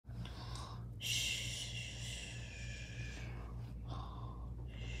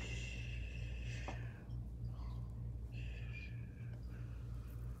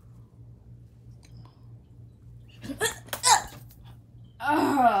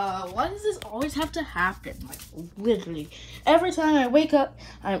Why does this always have to happen? Like, literally. Every time I wake up,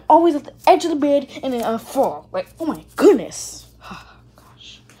 I'm always at the edge of the bed and then I fall. Like, oh my goodness. Oh,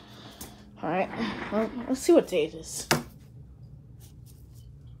 gosh. Alright. Well, let's see what day it is.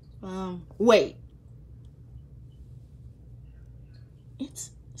 Wait.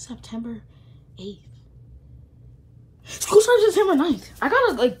 It's September 8th. School starts September 9th. I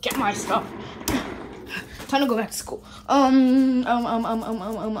gotta, like, get my stuff. Time to go back to school.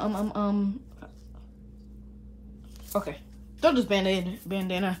 Okay. Throw this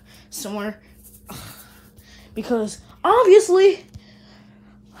bandana somewhere. Because, obviously,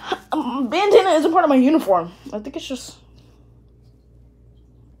 bandana isn't part of my uniform. I think it's just...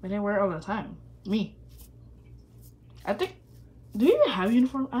 I didn't wear it all the time. Me. I think... Do we even have a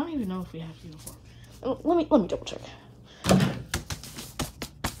uniform? I don't even know if we have a uniform. Let me double check.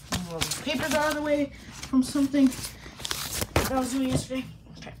 Papers out of the way from something that I was doing yesterday.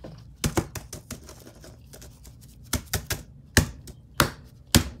 Okay.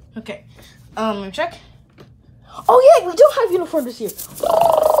 Okay. Let me check. Oh yeah, we do have uniform this year.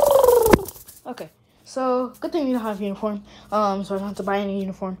 Okay. So good thing we don't have uniform. So I don't have to buy any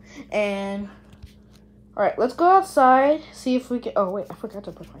uniform. And alright, let's go outside, see if we can... Oh, wait, I forgot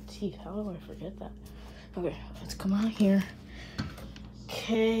to brush my teeth. How do I forget that? Okay, let's come out here.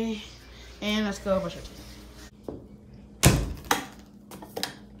 Okay, and let's go brush our teeth.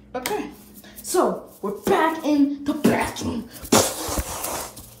 Okay, so we're back in the bathroom.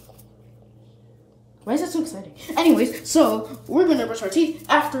 Why is that so exciting? Anyways, so we're going to brush our teeth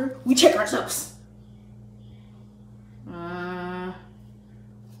after we check ourselves.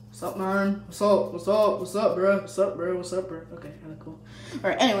 What's up, man? What's up? What's up? What's up, bro? What's up, bro? What's up, bro? Okay, kind of cool. All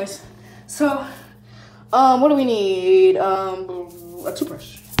right. Anyways, so what do we need? A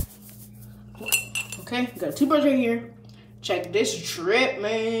toothbrush. Okay, got a toothbrush right here. Check this trip,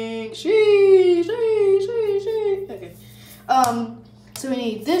 man. Sheesh. Okay. So we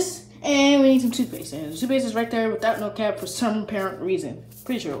need this, and we need some toothpaste. And the toothpaste is right there without no cap for some apparent reason.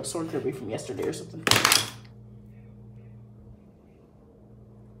 Pretty sure it was Sword Kirby from yesterday or something.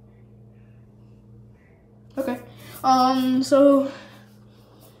 Okay. So,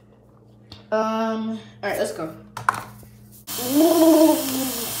 all right, let's go.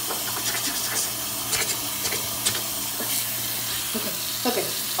 Okay,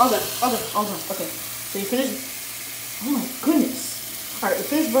 all done. Okay, so you finished. Oh my goodness. All right, we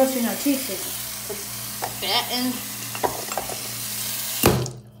finished brushing our teeth. Like that, and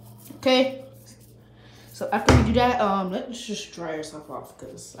okay. So after we do that, let's just dry ourselves off,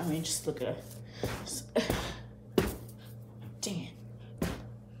 because I mean, just look at it. Dang it.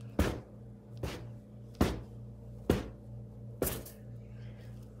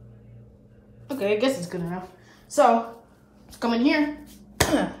 Okay, I guess it's good enough. So, let's come in here.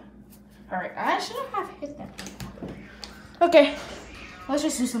 Alright, I shouldn't have hit that. Okay, let's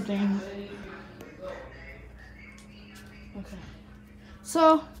just do something. Okay.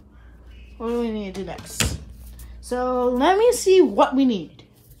 So, what do we need to do next? So, let me see what we need.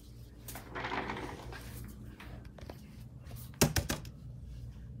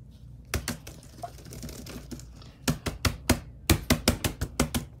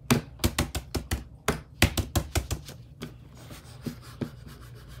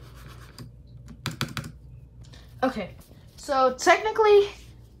 Okay, so technically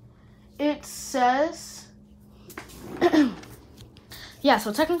it says, yeah,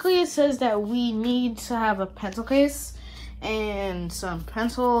 so technically it says that we need to have a pencil case and some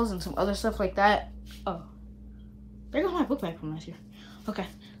pencils and some other stuff like that. Oh, there goes my book bag from last year. Okay,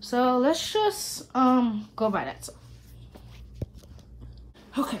 so let's just go by that. So,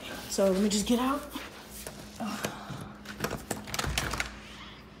 okay, so let me just get out.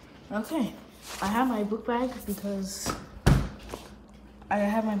 Okay. I have my book bag because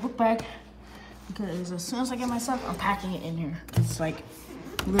as soon as I get my stuff, I'm packing it in here. It's like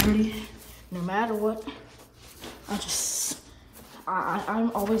literally no matter what,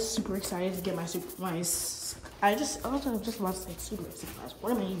 I'm always super excited to get I was just about to say super supplies.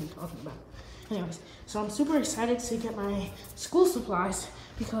 What am I even talking about? Anyways, so I'm super excited to get my school supplies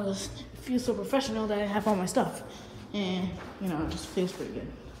because it feels so professional that I have all my stuff, and you know, it just feels pretty good.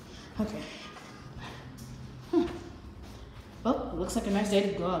 Okay. Well, it looks like a nice day to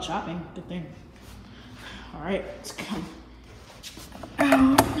go out shopping. Good thing. All right, let's come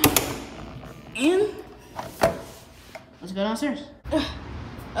out and let's go downstairs.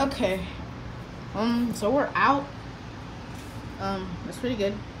 Okay. So we're out. That's pretty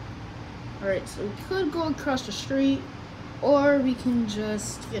good. All right, so we could go across the street, or we can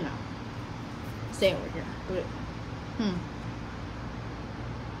just, you know, stay over here. But,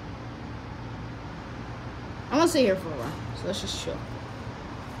 gonna stay here for a while, so let's just chill.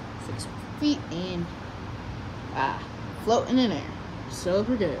 6 feet and floating in air.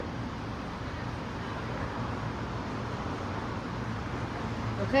 Super good.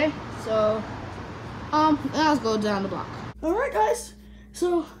 Okay, so now let's go down the block. All right, guys.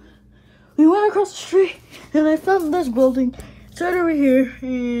 So we went across the street, and I found this building. It's right over here,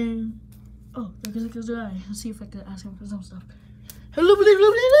 and oh, there goes the guy. Let's see if I can ask him for some stuff. Hello,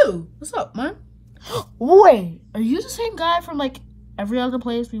 what's up, man? Wait, are you the same guy from like every other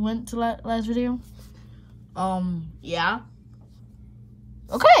place we went to last video? Yeah.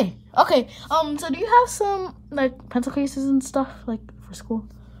 Okay. So do you have some like pencil cases and stuff like for school?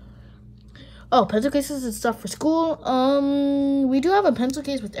 Oh, pencil cases and stuff for school. We do have a pencil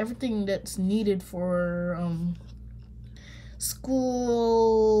case with everything that's needed for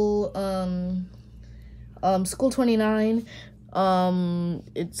school. School 29.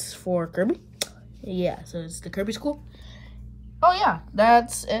 It's for Kirby. Yeah, so it's the Kirby school. Oh yeah,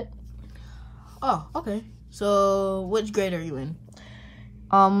 that's it. Oh, okay. So which grade are you in?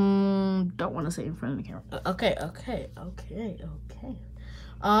 Don't want to say in front of the camera. Okay.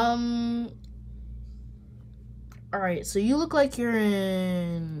 All right, so you look like you're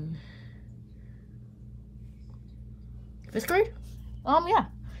in 5th grade? Yeah.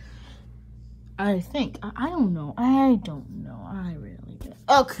 I think. I don't know. I really don't.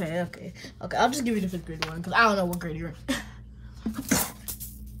 Okay. I'll just give you the 5th grade one because I don't know what grade you're in.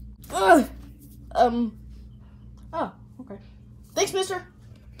 Oh, okay. Thanks, mister.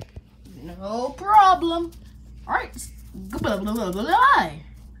 No problem. All right. Goodbye.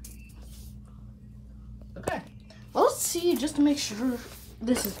 Okay. Well, let's see just to make sure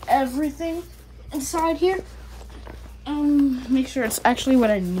this is everything inside here. Make sure it's actually what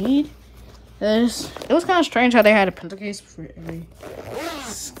I need. It was kind of strange how they had a pencil case for every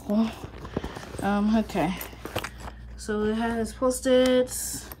school. Okay. So it has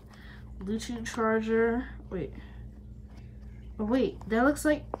Post-its, Bluetooth charger. Wait. Oh, wait. That looks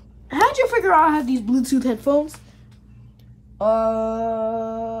like... How'd you figure out I have these Bluetooth headphones?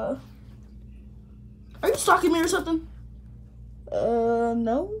 Are you stalking me or something?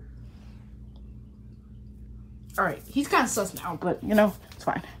 No. Alright, he's kind of sus now, but, you know, it's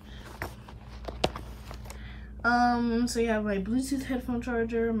fine. So you have my Bluetooth headphone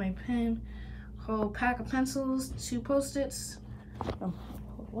charger, my pen, whole pack of pencils, 2 Post-its.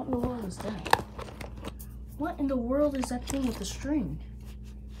 What in the world is that? What in the world is that thing with the string?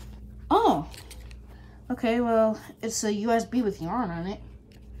 Oh. Okay, well, it's a USB with yarn on it.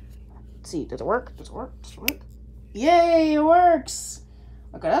 Let's see, does it work? Does it work? Yay, it works!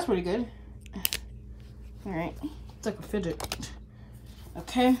 Okay, that's pretty good. Alright, it's like a fidget.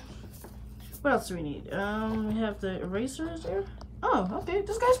 Okay. What else do we need? We have the erasers there. Oh, okay,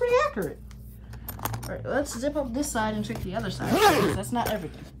 this guy's pretty accurate. Alright, let's zip up this side and check the other side. That's not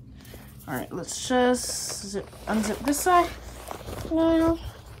everything. Alright, let's just unzip this side. No.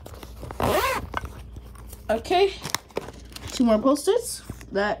 Okay. 2 more Post-its.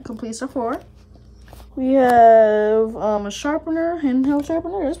 That completes our 4. We have a sharpener, handheld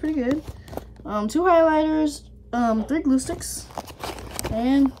sharpener. That's pretty good. 2 highlighters, 3 glue sticks,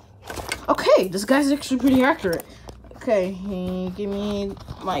 and okay, this guy's actually pretty accurate. Okay, he gave me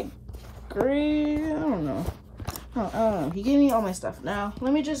my grade. I don't know. He gave me all my stuff. Now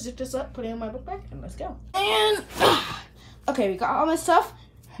let me just zip this up, put it in my book bag, and let's go. And okay, we got all my stuff,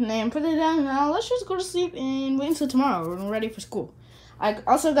 and then put it down. Now let's just go to sleep and wait until tomorrow when we're ready for school. I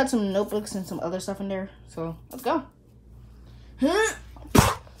also got some notebooks and some other stuff in there, so let's go.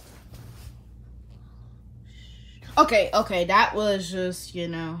 Okay, that was just, you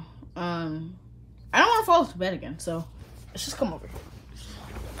know, I don't want to fall to bed again, so let's just come over here.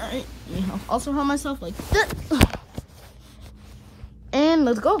 Alright, you know, also hold myself like that. And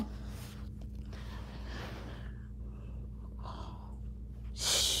let's go.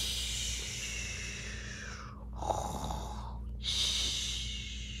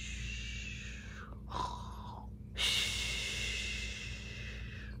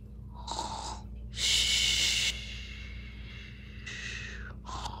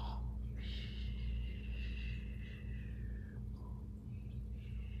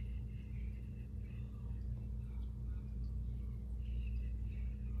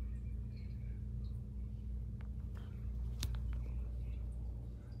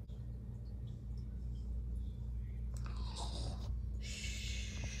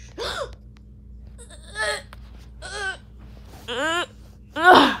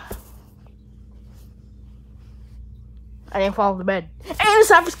 I didn't fall off the bed. And it's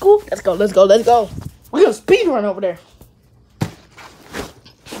time for school. Let's go. We're gonna speed run over there.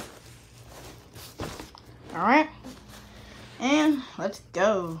 Alright. And let's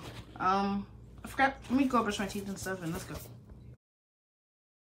go. I forgot. Let me go brush my teeth and stuff and let's go.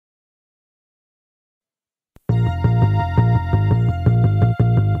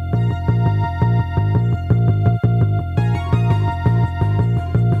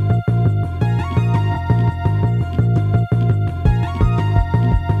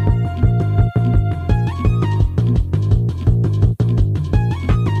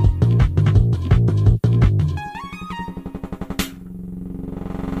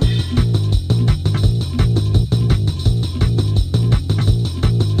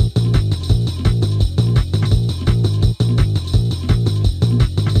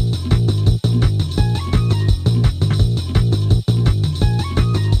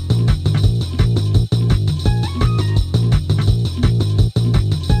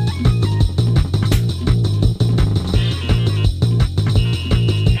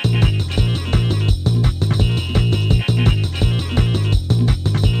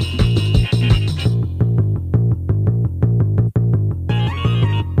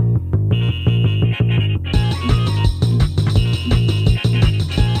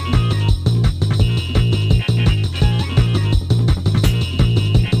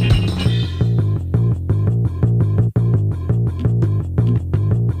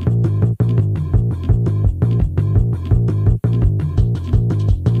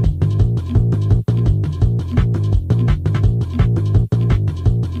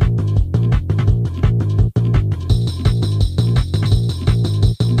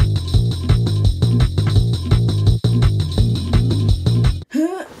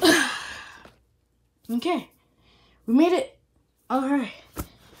 Okay, we made it. All right.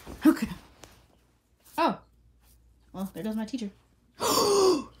 Okay. Oh, well, there goes my teacher.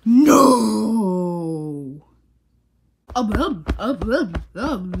 No. Oh,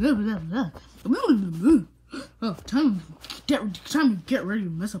 time to get ready to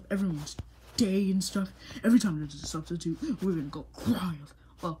mess up everyone's day and stuff. Every time there's a substitute, we're gonna go wild.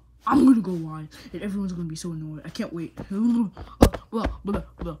 Well, I'm gonna go wild, and everyone's gonna be so annoyed. I can't wait. I'm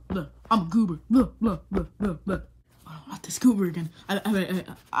a goober. Oh, not this goober again.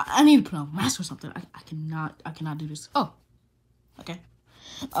 I need to put on a mask or something. I cannot do this. Oh, okay.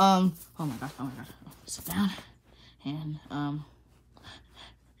 Oh my gosh. Sit down and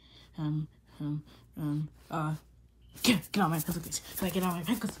get on my pencil case. Can I get on my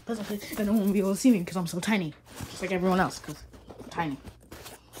pencil case? And no one will be able to see me because I'm so tiny, just like everyone else. Because I'm tiny.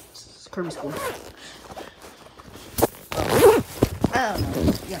 It's Kirby school. I don't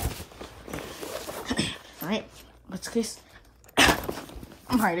know. Yeah. All right. Let's case.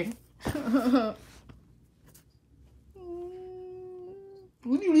 I'm hiding.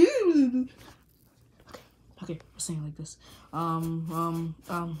 Okay, we're saying like this.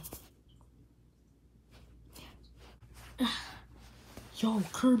 Yo,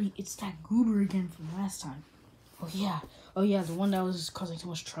 Kirby, it's that goober again from last time. Oh yeah, the one that was causing so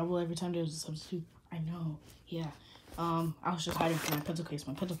much trouble every time there was a substitute. I know. Yeah. I was just hiding from my pencil case.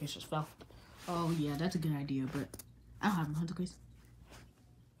 My pencil case just fell. Oh yeah, that's a good idea, but I don't have a pencil case.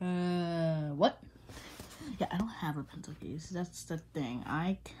 What? Yeah, I don't have a pencil case. That's the thing.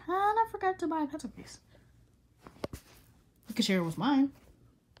 I kind of forgot to buy a pencil case. You can share it with mine.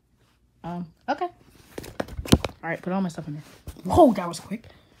 Okay. Alright, put all my stuff in there. Whoa, that was quick.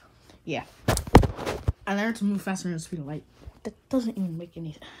 Yeah. I learned to move faster than the speed of light. That doesn't even make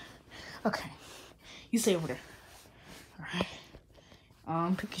any sense. Okay. You stay over there.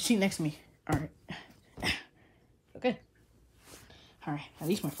 Alright. Pick your seat next to me. Alright. Okay. Alright, at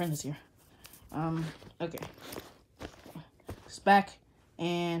least my friend is here. Okay. It's back.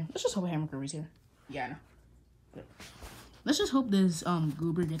 And let's just hope Hammer Kirby's here. Yeah, I know. But let's just hope this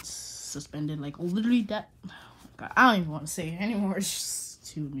goober gets suspended. Like literally that. Oh my God, I don't even want to say it anymore. It's just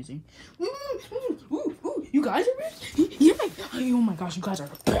too amusing. Ooh, you guys are best? Yeah. Oh my gosh, you guys are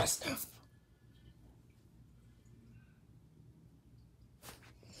the best.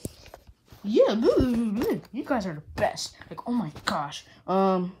 Yeah, you guys are the best. Like, oh my gosh.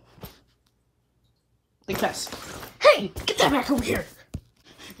 The class. Hey, get that back over here.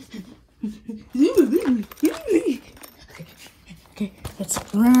 Okay, let's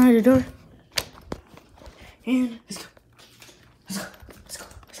run out the door. And let's go.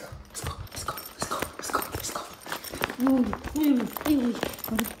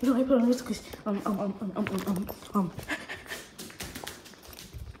 I put on this because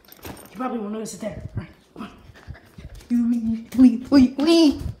you probably won't notice it there. All right, come on.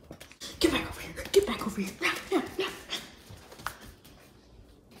 Wait. Get back over here. Get back over here. Yeah.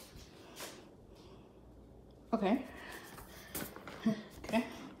 Okay.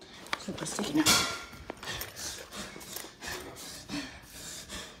 So just take it now.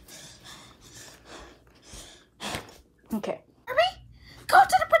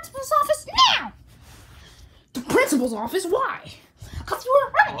 office. Why? Because you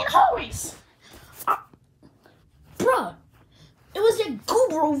were running in hallways. Bruh, it was that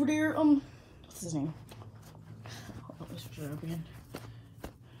goober over there. What's his name? Hold on, let's try it up again.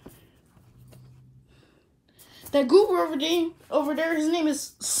 That goober over there, his name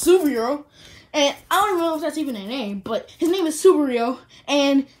is Subaru. And I don't even know if that's even a name, but his name is Subaru.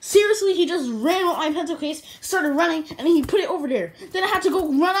 And seriously, he just ran with my pencil case, started running, and then he put it over there. Then I had to go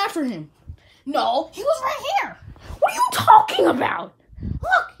run after him. No, he was right here. What are you talking about?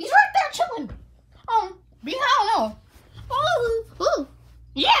 Look, he's right there chilling. I don't know. Oh,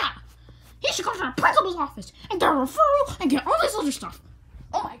 yeah. He should go to the principal's office and get a referral and get all this other stuff.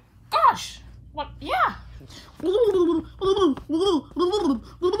 Oh my gosh. What? Yeah.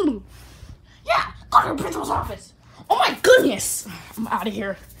 Yeah, go to the principal's office. Oh my goodness. I'm out of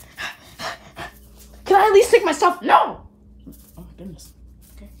here. Can I at least take my stuff? No. Oh my goodness.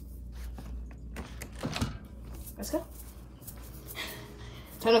 Okay. Let's go.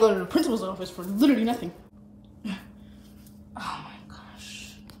 Time to go to the principal's office for literally nothing. Oh my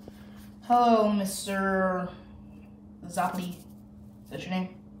gosh. Hello, Mr. Zopley. Is that your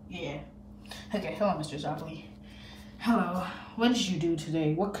name? Yeah. Okay, hello, Mr. Zopley. Hello. What did you do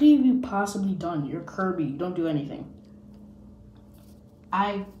today? What could you possibly done? You're Kirby. You don't do anything.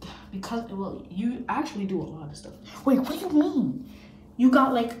 You actually do a lot of stuff. Wait, what do you mean? You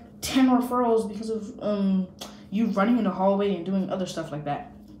got like 10 referrals because of you running in the hallway and doing other stuff like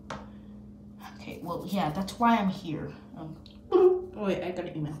that. Okay, well, yeah, that's why I'm here. Wait, I got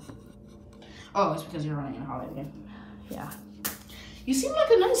an email. Oh, it's because you're running in the hallway again. Yeah. You seem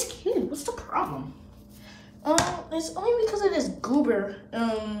like a nice kid. What's the problem? It's only because of this goober.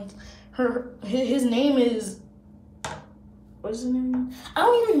 His name is... What is his name? I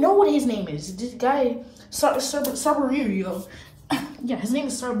don't even know what his name is. This guy, Sabario. Yeah, his name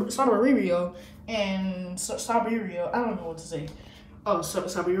is Sabario. And Sabario, I don't know what to say. Oh,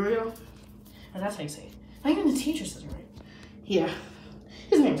 Sabario? That's how you say it. Not even the teacher says it right. Yeah.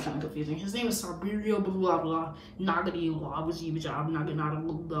 His name is kind of confusing. His name is Sabario, blah, blah, blah. Nagadi, blah, job, naganada,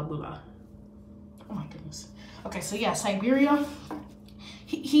 blah, blah, blah. Oh my goodness. Okay, so yeah, Siberia.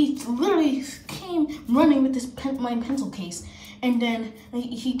 He literally came running with my pencil case, and then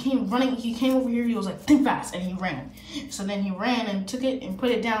he came running. He came over here. He was like, "Think fast," and he ran. So then he ran and took it and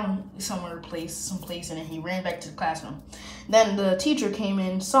put it down someplace, and then he ran back to the classroom. Then the teacher came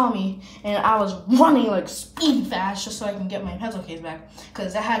in, saw me, and I was running like speed fast just so I can get my pencil case back,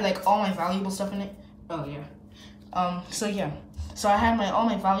 because I had like all my valuable stuff in it. Oh yeah. So yeah. So I had all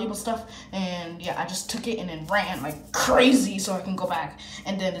my valuable stuff, and yeah, I just took it and then ran like crazy so I can go back.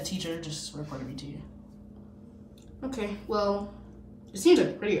 And then the teacher just reported me to you. Okay, well, it seems like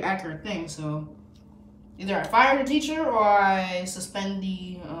a pretty accurate thing, so either I fire the teacher or I suspend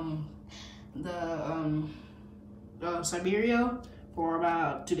the Siberia for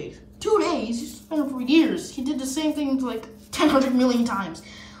about 2 days. 2 days? He's suspended for years. He did the same thing like 100 million times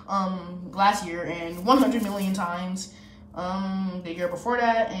last year, and 100 million times the year before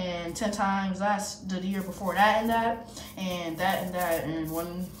that, and 10 times the year before that, and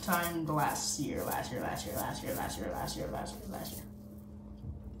one time the last year.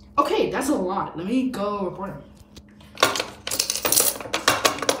 Okay, that's a lot. Let me go report him.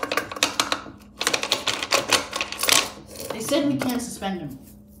 They said we can't suspend him.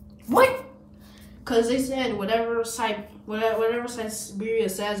 What? Because they said whatever Siberia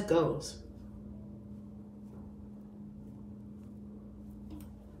says goes.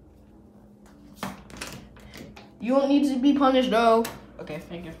 You don't need to be punished, though. Okay,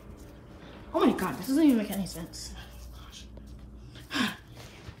 thank you. Oh my god, this doesn't even make any sense.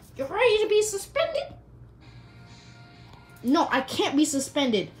 You're ready to be suspended? No, I can't be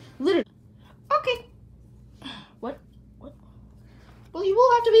suspended. Literally. Okay. What? Well, you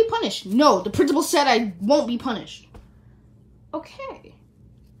will have to be punished. No, the principal said I won't be punished. Okay.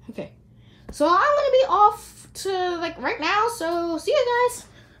 Okay. So I'm gonna be off to, like, right now, so see you guys.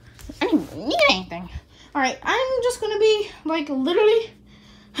 I didn't need anything. Alright, I'm just gonna be, like, literally...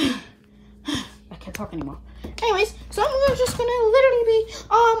 I can't talk anymore. Anyways, so I'm just gonna literally be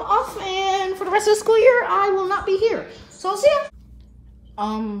off, and for the rest of the school year, I will not be here. So, see ya!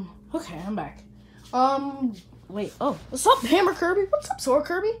 Okay, I'm back. Wait, oh, what's up, Hammer Kirby? What's up, Sword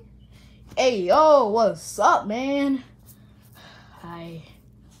Kirby? Hey, yo, what's up, man? Hi.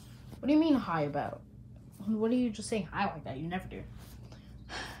 What do you mean, hi about? What are you just saying hi like that? You never do.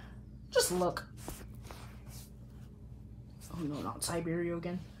 Just look. Oh no, not Siberia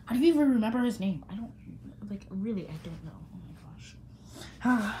again. How do you even remember his name? I don't, like, really, I don't know. Oh my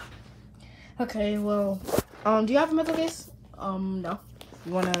gosh. Okay, well, do you have a pencil case? No.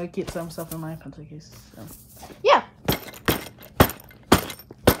 You wanna get some stuff in my pencil case? So. Yeah.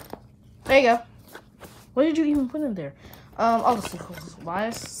 There you go. What did you even put in there? All the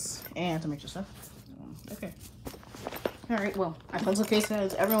supplies and some extra stuff. Okay. Alright, well, my pencil case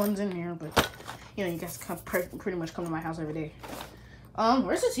says everyone's in here, but, you know, you guys come pretty much come to my house every day.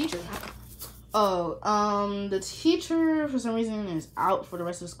 Where's the teacher? Oh, the teacher, for some reason, is out for the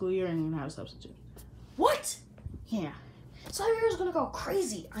rest of the school year and you're gonna have a substitute. What? Yeah. So everyone's gonna go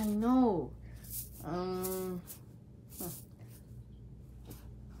crazy. I know.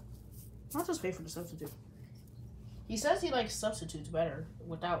 I'll just pay for the substitute. He says he likes substitutes better.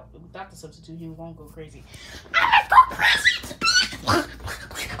 Without the substitute, he won't go crazy. I'm gonna go crazy!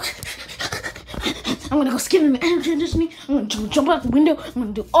 I'm gonna go skip in the air conditioning. I'm gonna jump out the window. I'm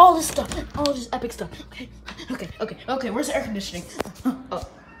gonna do all this stuff. All this epic stuff. Okay. Where's the air conditioning? Oh,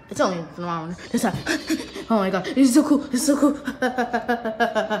 it's only for the moment. This time. Oh my god, this is so cool.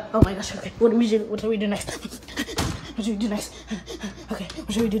 Oh my gosh, okay. What do we do next? What should we do next? Okay,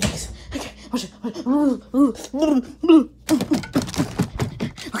 what should we do next? Okay, let's move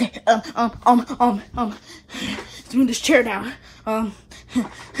this chair down.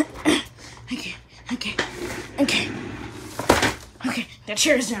 Okay, that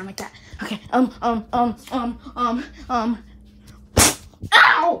chair is down like that. Okay, ow!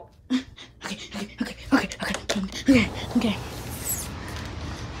 Okay.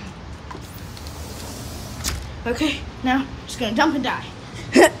 Okay, now I'm just gonna jump and die.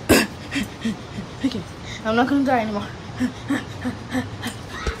 Okay, I'm not gonna die anymore.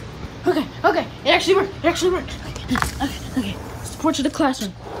 Okay, it actually worked. Okay, it's the porch of the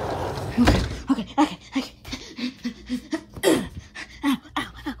classroom. Okay. Ow.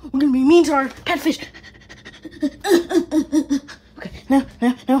 We're gonna be mean to our pet fish. Okay, now,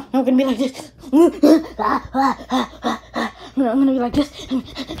 I'm gonna be like this. I'm gonna be like this.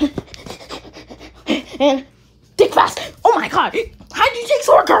 And dig fast. Oh my god. How did you take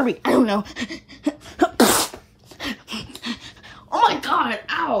sword, Kirby? I don't know. Oh my god.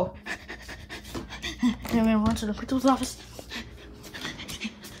 Ow. I'm gonna run to the principal's office.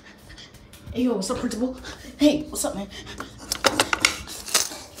 Hey, yo, what's up, principal? Hey, what's up, man?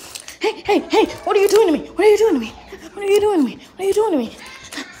 Hey, what are you doing to me?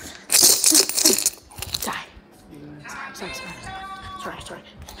 Die. Sorry.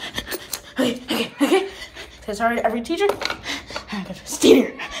 Okay. Sorry to every teacher. I'm gonna stay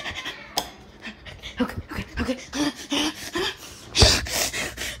there. Okay.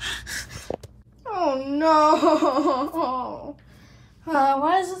 Oh no.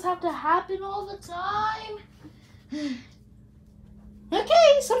 Why does this have to happen all the time?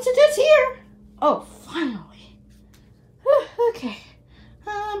 Okay, substitute's here. Oh, finally. Okay.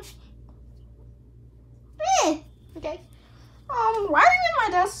 Okay. Why are you in my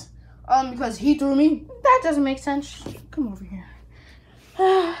desk? Because he threw me. That doesn't make sense. Come over here.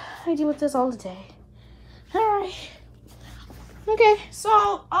 I deal with this all the day. Alright. Okay,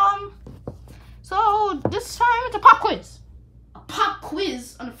 so this time it's a pop quiz. A pop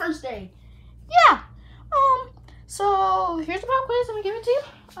quiz on the first day. Yeah. So here's the pop quiz. Let me give it to you.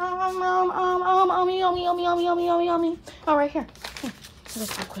 Yummy. Oh, right here. So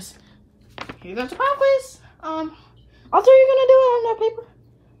that's the pop quiz. Here goes the pop quiz. All three are gonna do it on that paper.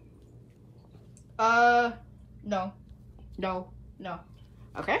 No.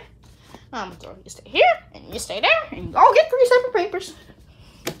 Okay. So you stay here and you stay there and you all get 3 separate papers.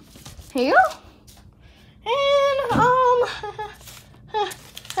 Here you go. And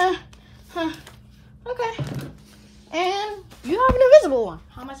okay. And you have an invisible one.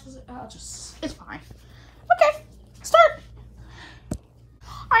 How much is it? It's fine. Okay, start.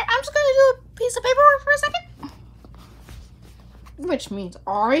 Alright, I'm just gonna do a piece of paperwork for a second. Which means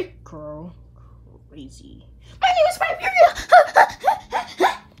I grow crazy. My name is Fiberia.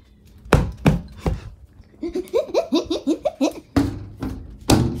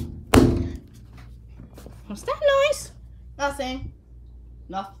 What's that noise? Nothing.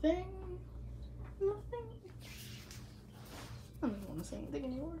 I don't want to say anything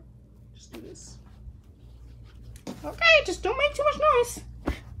anymore. Just do this. Okay, just don't make too much noise.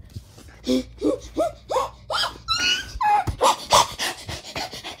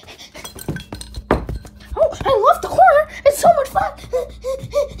 Oh, I love the corner. It's so much fun.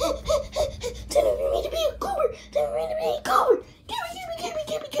 Didn't even mean to be a goober.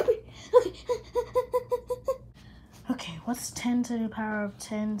 Kirby. Okay, what's 10 to the power of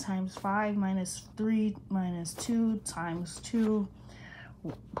 10 times 5 minus 3 minus 2 times 2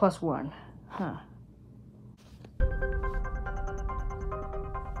 plus 1? Huh.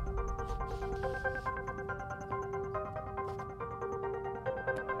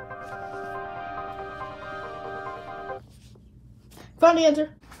 Found the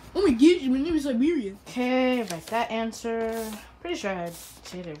answer. Oh my gosh, my name is Siberia. Okay, back that answer. Pretty sure I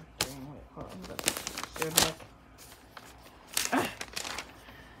did everything. Wait, hold on. Go back.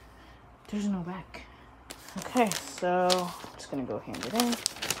 There's no back. Okay, so I'm just gonna go hand it in.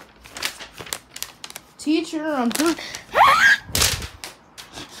 Teacher, I'm doing.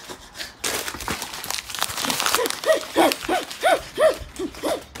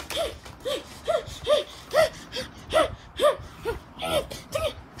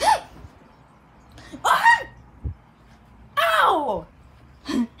 Ow!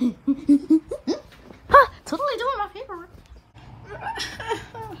 Totally doing my paperwork.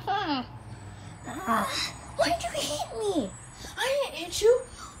 Why did you hit me? I didn't hit you.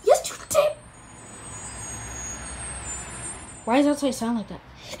 Yes, you did. Why does that say sound like that?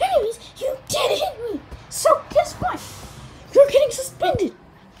 Anyways, you did hit me. So guess what? You're getting suspended.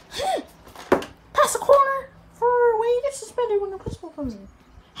 Pass the corner for when you get suspended when the principal comes in.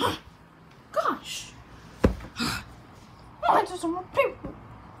 Gosh. I just want paper.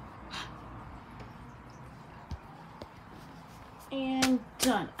 And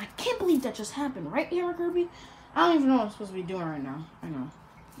done. I can't believe that just happened, right, here, Kirby? I don't even know what I'm supposed to be doing right now. I know.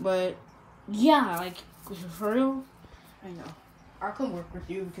 But, yeah, like, for real, I know. I'll come work with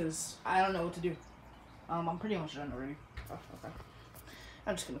you because I don't know what to do. I'm pretty much done already. Oh, okay.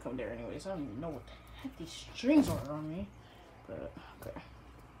 I'm just gonna come there anyways. I don't even know what the heck these strings are on me. But, okay.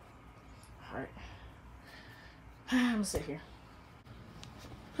 Alright. I'm gonna sit here.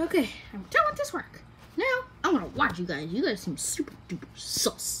 Okay, I'm done with this work. Now, I want to watch you guys. You guys seem super duper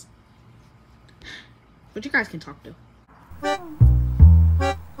sus. But you guys can talk to.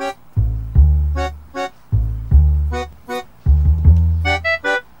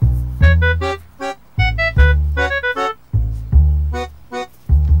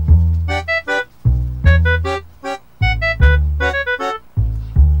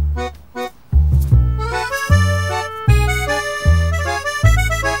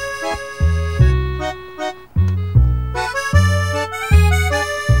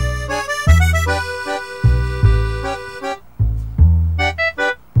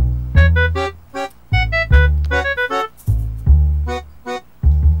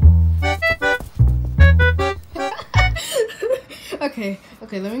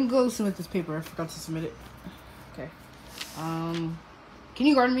 Okay, let me go submit this paper. I forgot to submit it. Okay. Can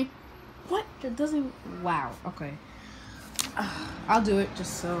you guard me? What? That doesn't... Wow. Okay. I'll do it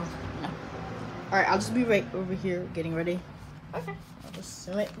just so... No. Alright, I'll just be right over here getting ready. Okay. I'll just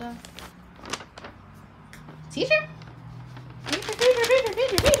submit the... Teacher? Teacher.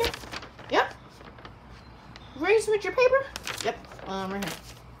 Yep. Ready to submit your paper? Yep. Right here.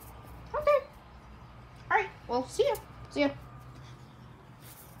 Okay. Alright, well, see ya. See ya.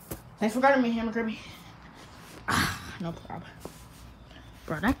 Thanks for guarding me, Hammer Kirby. No problem.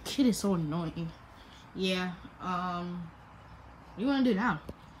 Bro, that kid is so annoying. Yeah, what do you want to do now?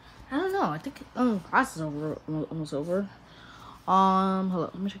 I don't know. I think, class is over, almost over. Hold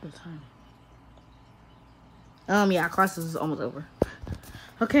up, let me check the time. Yeah, class is almost over.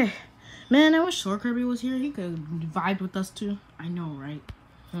 Okay. Man, I wish Kirby was here. He could vibe with us too. I know, right?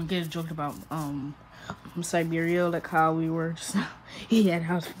 I'm gonna joke about, Siberia, like how we were just now. Yeah,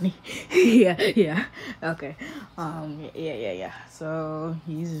 that was funny. yeah. Okay. Yeah. So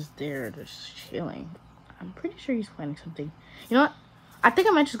he's just there, just chilling. I'm pretty sure he's planning something. You know what? I think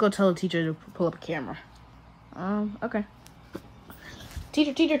I might just go tell the teacher to pull up a camera. Okay.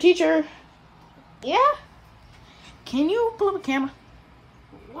 Teacher. Yeah? Can you pull up a camera?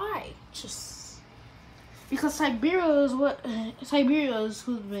 Why? Just because Siberia's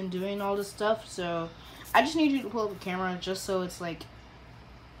who's been doing all this stuff, so I just need you to pull up a camera just so it's like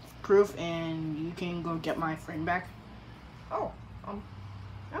proof and you can go get my friend back. Oh,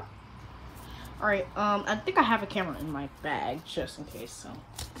 yeah. Alright, I think I have a camera in my bag just in case, so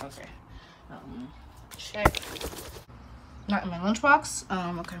okay. Check. Not in my lunchbox.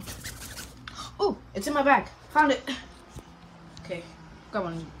 Okay. Oh, it's in my bag. Found it. Okay. Got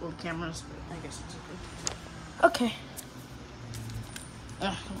one of these little cameras, but I guess it's okay. Okay.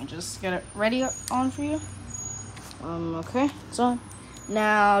 Let me just get it ready on for you. Okay, it's on.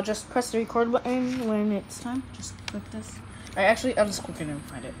 Now just press the record button when it's time. Just click this. Alright, actually, I'll just click it and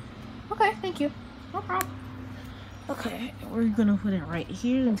find it. Okay, thank you. No problem. Okay, we're gonna put it right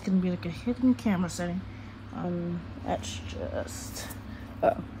here. It's gonna be like a hidden camera setting. That's just...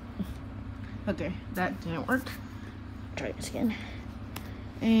 Oh. Okay, that didn't work. Try this again.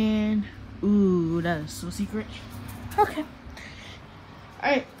 And... Ooh, that is so secret. Okay.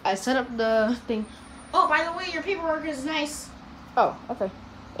 Alright, I set up the thing. Oh, by the way, your paperwork is nice. Oh, okay.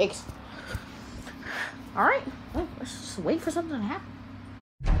 Thanks. Alright, well, let's just wait for something to happen.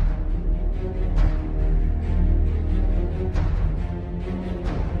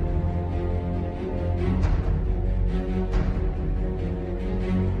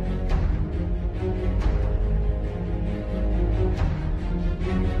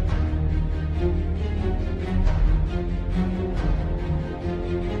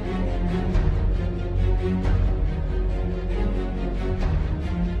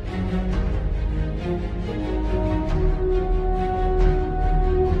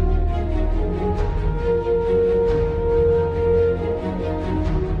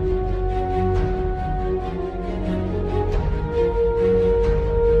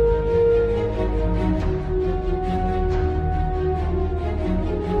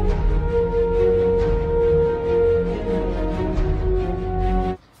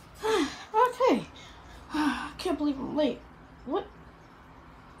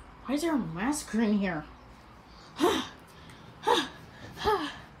 massacre in here. Oh,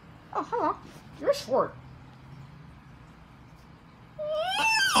 hello. You're short.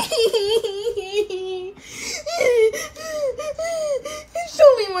 It's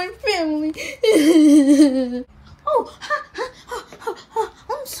only my family. Oh,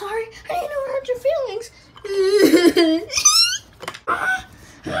 I'm sorry. I didn't know it hurt your feelings.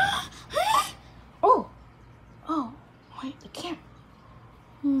 Oh, wait, the camera.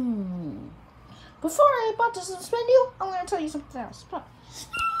 Before I'm about to suspend you, I'm going to tell you something else.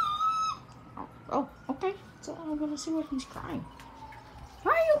 Oh, okay. So I'm going to see why he's crying.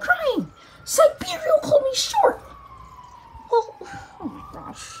 Why are you crying? Siberia called me short. Well, oh my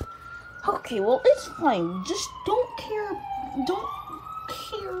gosh. Okay, well, it's fine. Just don't care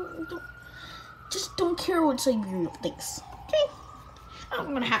what Siberia thinks. Okay? I'm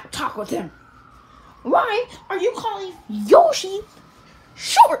going to have to talk with him. Why are you calling Yoshi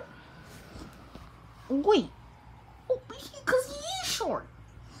short? Wait. Oh, because he is short.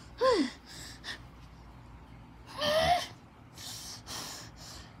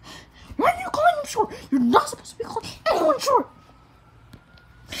 Why are you calling him short? You're not supposed to be calling anyone short.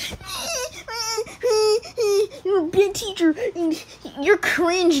 You're a bad teacher. You're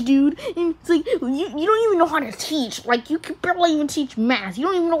cringe, dude. And it's like you don't even know how to teach. Like you can barely even teach math. You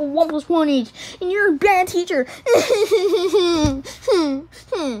don't even know 1 + 1 is. And you're a bad teacher.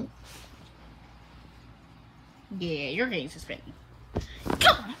 Yeah, you're getting suspended.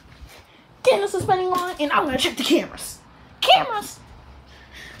 Come on. Get in the suspending line, and I'm gonna check the cameras. Cameras.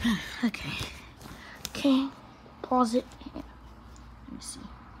 Okay. Pause it. Let me see.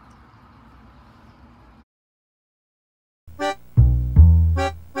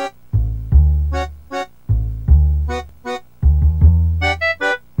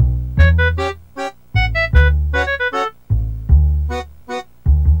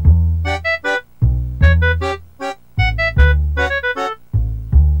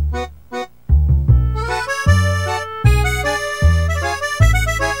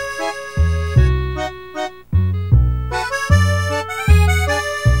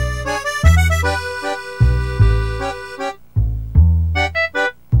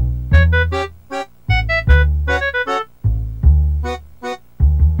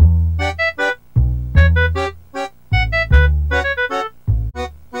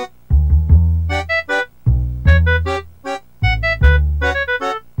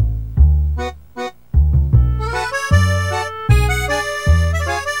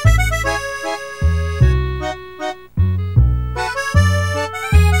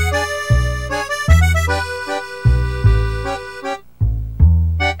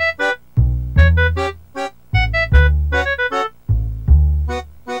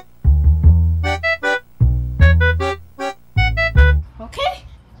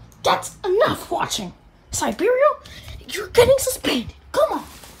 That's enough watching. Siberia, you're getting suspended. Come on.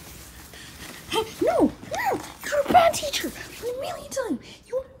 No, you're a bad teacher. I'm a million times.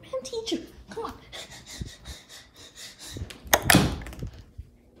 You're a bad teacher. Come on.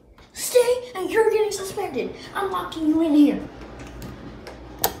 Stay and you're getting suspended. I'm locking you in here.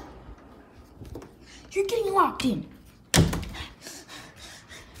 You're getting locked in.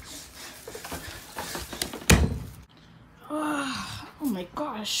 Oh my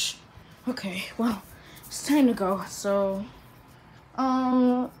gosh. Okay, well, it's time to go. So,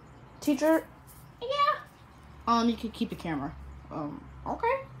 teacher? Yeah. You can keep the camera.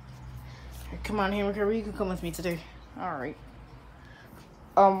 Okay. Come on, Hammer Kirby, you can come with me today. Alright.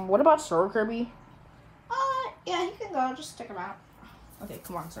 What about Sir Kirby? Yeah, you can go. Just stick him out. Okay,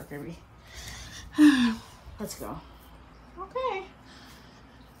 come on, Sir Kirby. Let's go. Okay.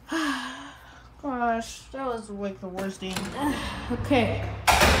 Gosh, that was like the worst day. Okay,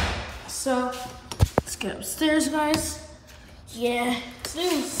 so let's get upstairs, guys. Yeah, today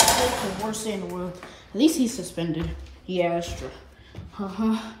was like the worst day in the world. At least he's suspended. Yeah, that's true.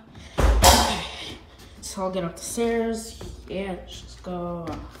 Okay, so I'll get up the stairs. Yeah, let's just go.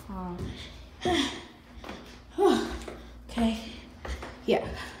 Okay. Yeah.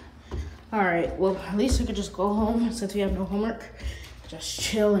 All right. Well, at least I could just go home since we have no homework. Just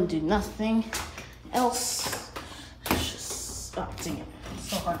chill and do nothing else. Just, oh, dang it. It's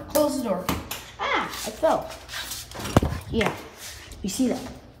so hard to close the door. Ah, I fell. Yeah, you see that?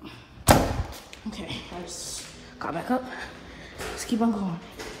 Okay, I just got back up. Let's keep on going.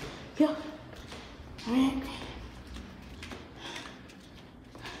 Yeah. All right.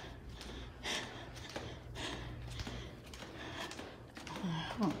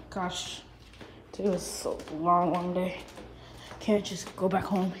 Oh my gosh. Today was so long day. Can't just go back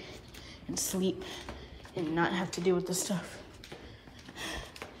home and sleep and not have to deal with this stuff.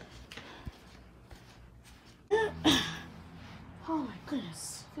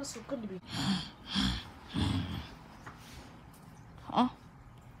 goodness. Feels so good to be. Huh?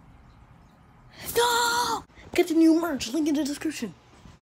 No! Get the new merch. Link in the description.